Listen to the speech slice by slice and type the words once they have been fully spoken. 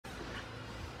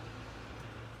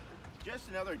Just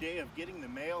another day of getting the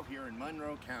mail here in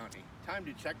Monroe County. Time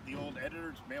to check the old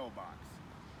editor's mailbox.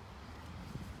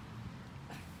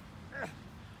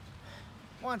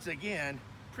 Once again,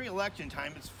 pre-election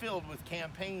time is filled with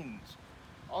campaigns.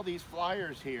 All these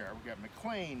flyers here. We got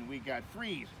McLean, we got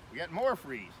Freeze, we got more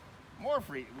Freeze,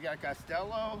 we got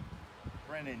Costello,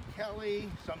 Brennan Kelly,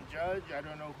 some judge, I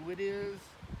don't know who it is.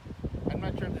 I'm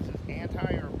not sure if this is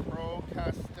anti or pro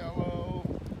Costello.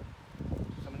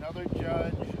 Another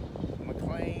judge,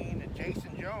 McLean, and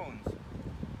Jason Jones.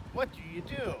 What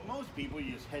do? Most people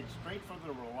just head straight for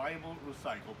the reliable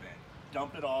recycle bin.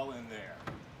 Dump it all in there.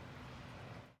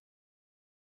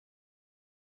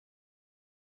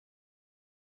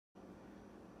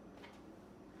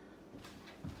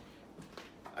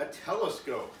 A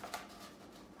telescope.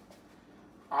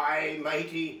 Aye,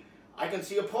 matey, I can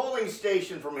see a polling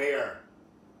station from here.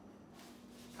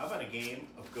 How about a game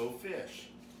of Go Fish?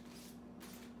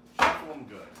 Shuffle them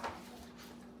good.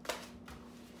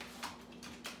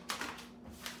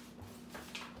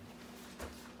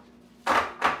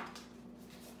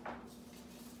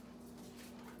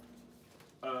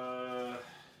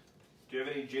 Do you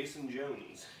have any Jason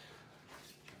Jones?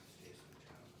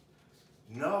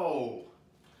 No.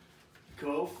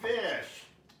 Go Fish.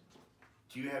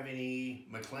 Do you have any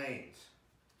McLeans?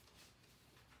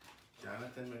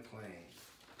 Jonathan McLean.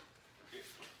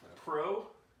 Pro?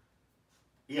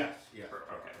 Yes. Pro.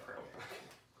 Okay, pro.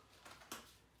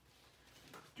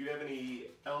 Do you have any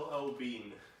LL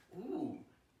Bean? Ooh,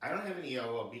 I don't have any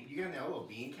LL Bean. You got an LL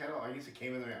Bean kettle? I guess it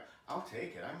came in the mail. I'll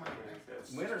take it. I might.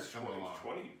 Winter's coming along.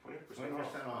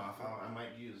 20% off. I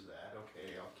might use that.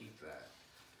 Okay, I'll keep that.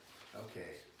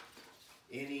 Okay.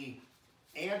 Any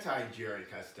anti-Jerry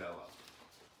Costello?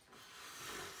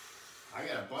 I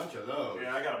got a bunch of those.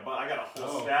 Yeah, I got a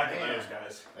whole stack of those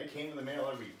guys. They came in the mail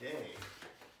every day.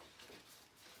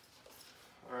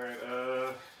 All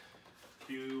right.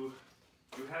 Do you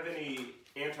have any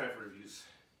antifreeze?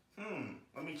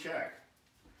 Let me check.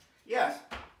 Yes,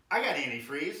 I got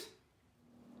antifreeze.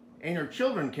 And your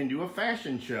children can do a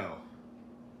fashion show.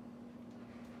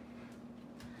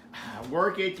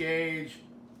 Work it, Gage.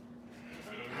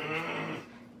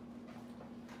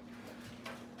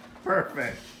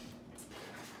 Perfect.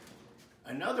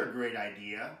 Another great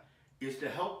idea is to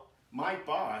help Mike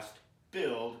Bost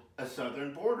build a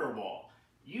southern border wall.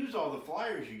 Use all the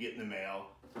flyers you get in the mail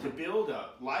to build a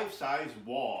life-size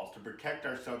wall to protect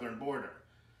our southern border.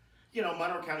 You know,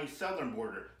 Monroe County's southern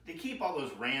border. They keep all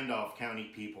those Randolph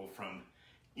County people from,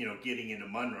 getting into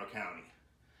Monroe County.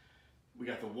 We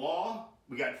got the wall.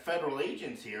 We got federal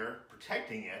agents here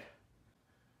protecting it.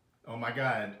 Oh my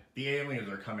God, the aliens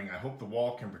are coming. I hope the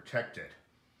wall can protect it.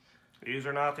 These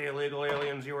are not the illegal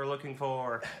aliens you were looking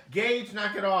for. Gage,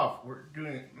 knock it off. We're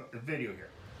doing a video here.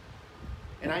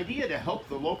 An idea to help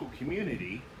the local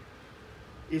community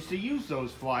is to use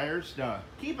those flyers to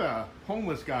keep a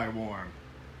homeless guy warm.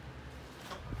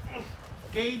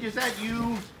 Gage, is that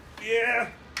you? Yeah,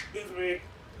 it's me.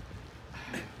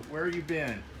 Where have you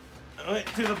been? I went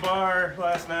to the bar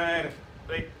last night.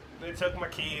 They took my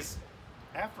keys.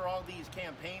 After all these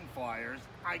campaign flyers,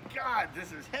 my God,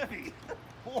 this is heavy.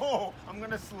 Whoa, I'm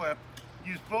gonna slip.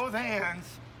 Use both hands.